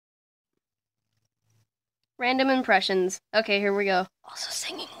Random impressions. Okay, here we go. Also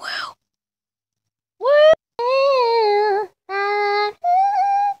singing woo. Woo!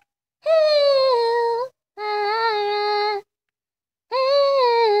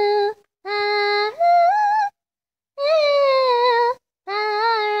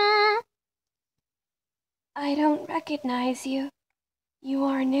 I don't recognize you. You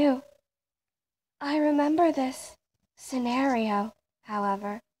are new. I remember this scenario,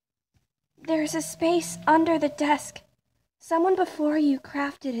 however. There's a space under the desk. Someone before you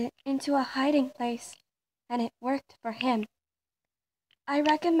crafted it into a hiding place, and it worked for him. I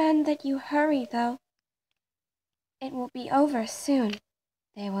recommend that you hurry, though. It will be over soon.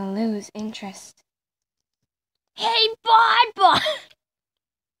 They will lose interest. Hey, Bod!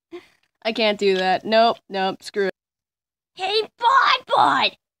 I can't do that. Nope, screw it. Hey,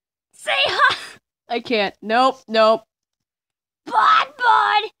 Bod! Say hi! I can't. Nope. Bod!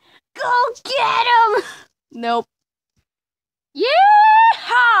 Go get him! Nope.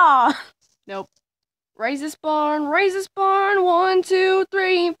 Yeehaw! Nope. Raise this barn, 1, 2,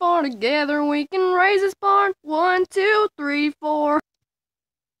 3, 4. Together we can raise this barn, 1, 2, 3, 4.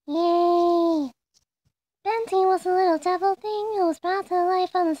 Yay! Benty was a little devil thing who was brought to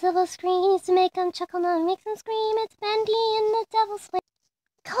life on the silver screen. Used to make them chuckle, not make them scream. It's Benty in the devil's swing.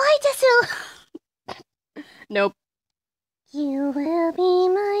 Kawaii-desu! Nope. You will be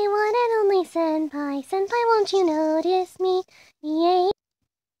my one and only senpai. Senpai, won't you notice me? Yay!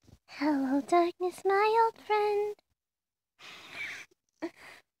 Hello, darkness, my old friend.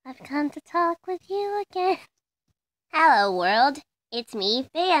 I've come to talk with you again. Hello, world. It's me,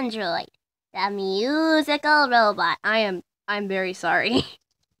 Fandroid, the musical robot. I'm very sorry.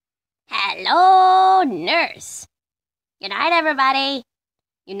 Hello, nurse. Good night, everybody.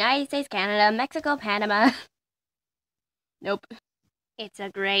 United States, Canada, Mexico, Panama. Nope. It's a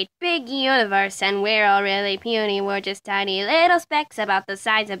great big universe, and we're all really puny. We're just tiny little specks about the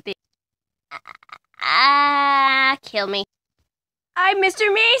size of big... kill me. I'm Mr.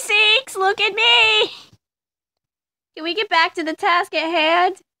 Meeseeks! Look at me! Can we get back to the task at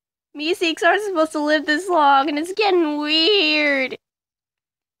hand? Meeseeks aren't supposed to live this long, and it's getting weird.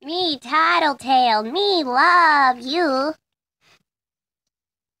 Me, Tattletail, me love you.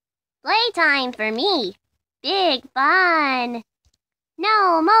 Playtime for me. Big fun.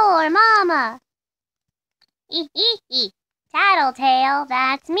 No more mama. Tattletail,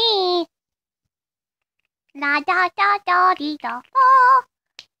 that's me. La da da da dee da da.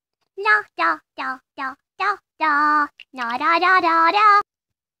 La da da da da da. La da da da da.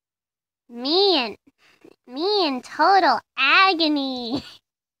 Me in total agony.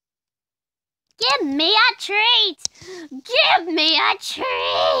 Give me a treat! Give me a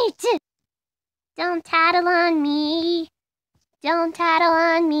treat! Don't tattle on me. Don't tattle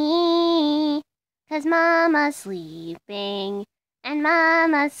on me. 'Cause Mama's sleeping and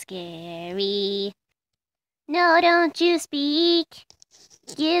Mama's scary. No, don't you speak.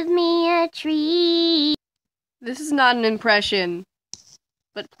 Give me a treat. This is not an impression,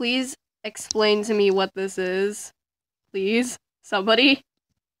 but please explain to me what this is. Please, somebody.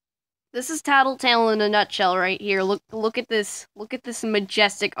 This is Tattletail in a nutshell right here. Look at this. Look at this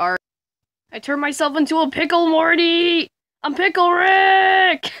majestic art. I turned myself into a pickle, Morty! I'm Pickle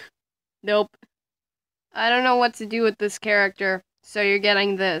Rick! Nope. I don't know what to do with this character, so you're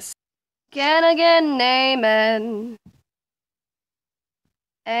getting this. Again, amen.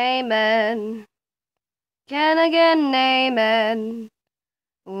 Amen. Again, amen.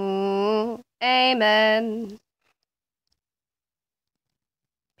 Ooh, amen.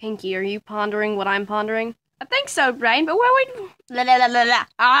 Pinky, are you pondering what I'm pondering? I think so, Brain, but where would... La la la la la.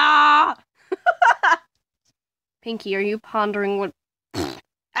 Ah! Pinky, are you pondering what...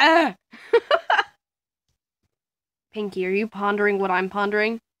 Ah! Pinky, are you pondering what I'm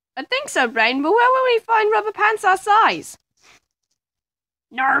pondering? I think so, Brain, but where will we find rubber pants our size?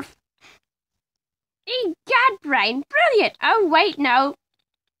 Nerf! Egad, Brain, brilliant! Oh, wait, no.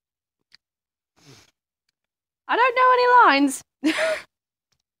 I don't know any lines.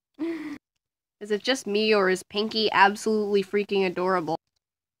 Is it just me, or is Pinky absolutely freaking adorable?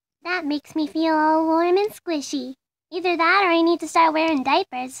 That makes me feel all warm and squishy. Either that or I need to start wearing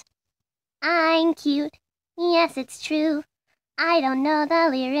diapers. I'm cute. Yes, it's true. I don't know the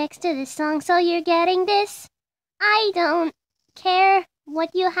lyrics to this song, so you're getting this. I don't care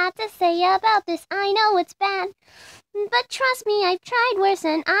what you have to say about this. I know it's bad. But trust me, I've tried worse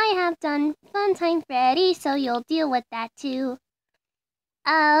and I have done Funtime Freddy, so you'll deal with that too.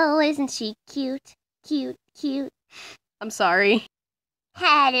 Oh, isn't she cute? Cute, cute. I'm sorry.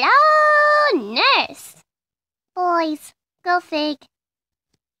 Hello, nurse! Boys, go Fig.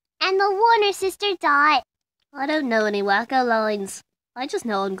 And the Warner sister Dot. I don't know any Yakko lines. I just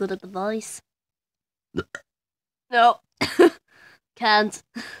know I'm good at the voice. No. Can't.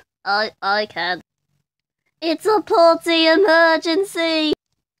 I can't. It's a party emergency!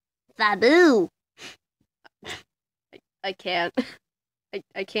 Faboo! I can't.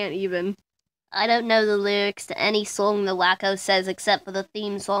 I can't even. I don't know the lyrics to any song the Yakko says except for the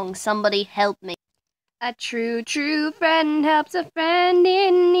theme song. Somebody help me. A true friend helps a friend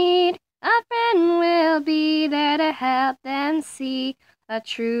in need. A friend will be there to help them see. A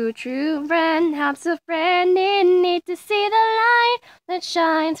true friend helps a friend in need to see the light that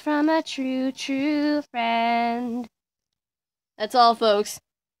shines from a true friend. That's all, folks.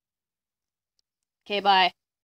 Okay, bye.